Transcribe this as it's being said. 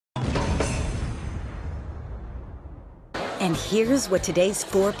And here's what today's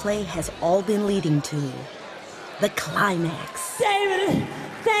foreplay has all been leading to. The climax. David,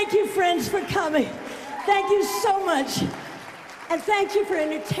 thank you, friends, for coming. Thank you so much. And thank you for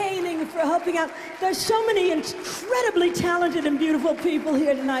entertaining, for helping out. There's so many incredibly talented and beautiful people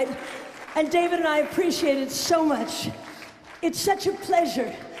here tonight. And David and I appreciate it so much. It's such a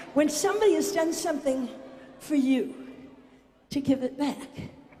pleasure when somebody has done something for you to give it back.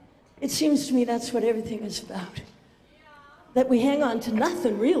 It seems to me that's what everything is about. That we hang on to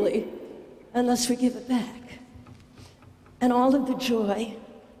nothing, really, unless we give it back. And all of the joy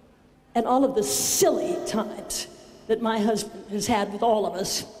and all of the silly times that my husband has had with all of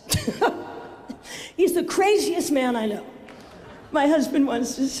us. He's the craziest man I know. My husband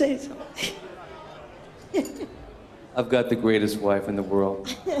wants to say something. I've got the greatest wife in the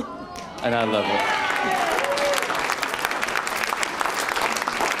world, and I love her.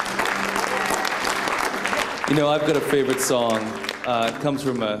 You know, I've got a favorite song. It comes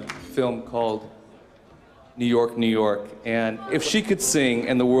from a film called New York, New York, and if she could sing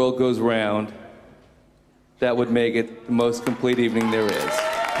and the world goes round, that would make it the most complete evening there is.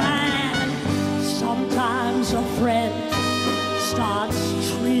 And sometimes a friend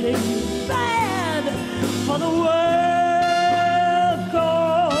starts treating you bad, for the world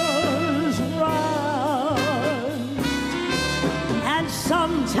goes round. And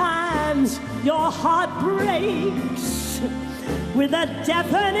sometimes your heart breaks with a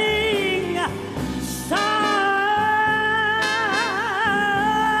deafening sound.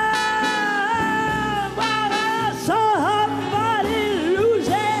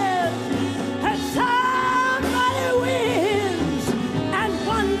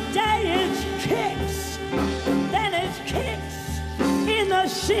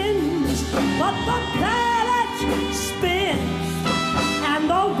 But the planet spins and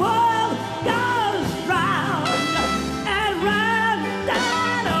the world goes round and round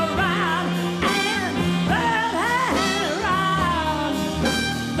and around and round.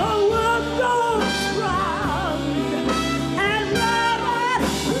 The world goes round and round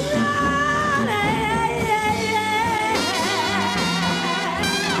and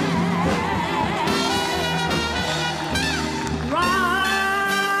round.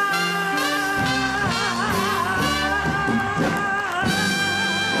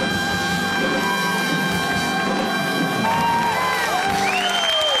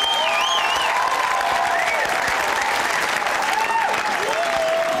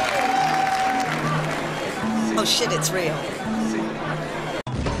 Oh shit, it's real.